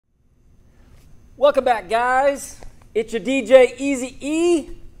Welcome back, guys. It's your DJ Easy E,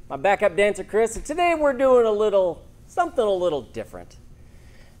 my backup dancer Chris, and today we're doing something a little different.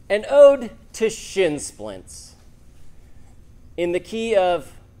 An ode to Shin Splints in the key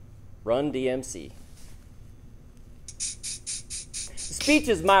of Run DMC. Speech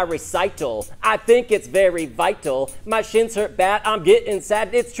is my recital. I think it's very vital. My shins hurt bad, I'm getting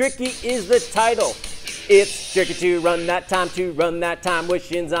sad. It's tricky is the title. It's tricky to run that time with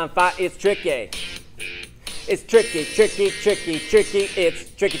shins on fire. It's tricky. It's tricky. It's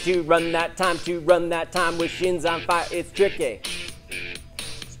tricky to run that time with shins on fire. It's tricky.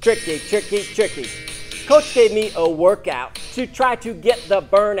 It's tricky. Coach gave me a workout to try to get the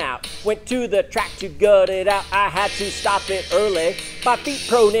burnout. Went to the track to gut it out. I had to stop it early. My feet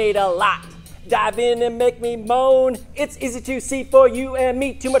pronate a lot. Dive in and make me moan. It's easy to see for you and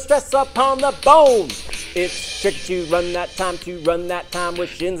me. Too much stress upon the bone. It's tricky to run that time with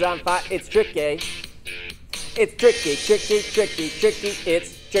shins on fire. It's tricky. It's tricky. It's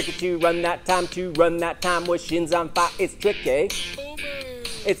tricky to run that time with shins on fire. It's tricky.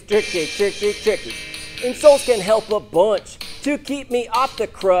 It's tricky. Insoles can help a bunch to keep me off the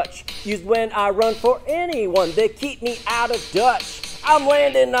crutch. Used when I run for anyone, they keep me out of Dutch. I'm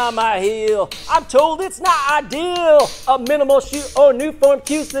landing on my heel. I'm told it's not ideal. A minimal shoot or new form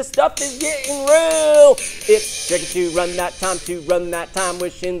cues. This stuff is getting real. It's tricky to run that time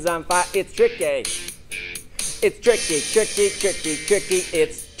with shins on fire. It's tricky. It's tricky.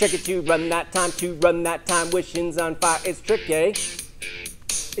 It's tricky to run that time with shins on fire. It's tricky.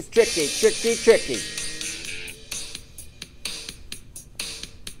 It's tricky.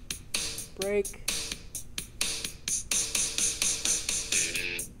 Break.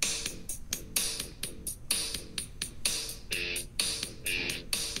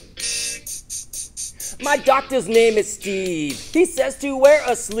 My doctor's name is Steve. He says to wear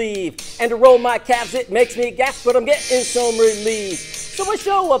a sleeve and to roll my calves. It makes me gasp, but I'm getting some relief. So I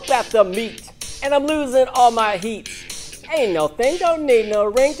show up at the meet and I'm losing all my heat. Ain't no thing, don't need no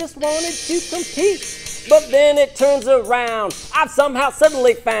ring, just wanted to compete. But then it turns around, I've somehow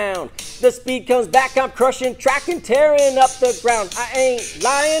suddenly found the speed comes back, I'm crushing track and tearing up the ground. I ain't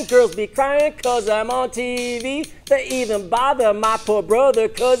lying, girls be crying cause I'm on TV. They even bother my poor brother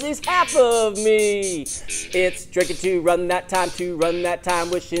cause he's half of me. It's tricky to run that time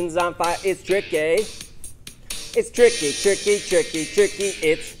with shins on fire. It's tricky. It's tricky.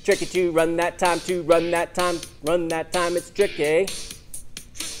 It's tricky to run that time. It's tricky.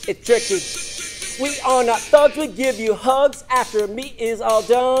 It's tricky. We are not thugs, we give you hugs after meat is all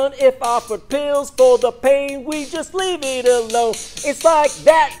done. If offered pills for the pain, we just leave it alone. It's like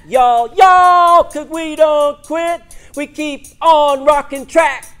that, y'all, cause we don't quit. We keep on rocking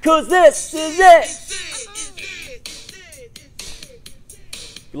track, cause this is it.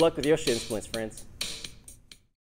 Good luck with your shin splints, friends.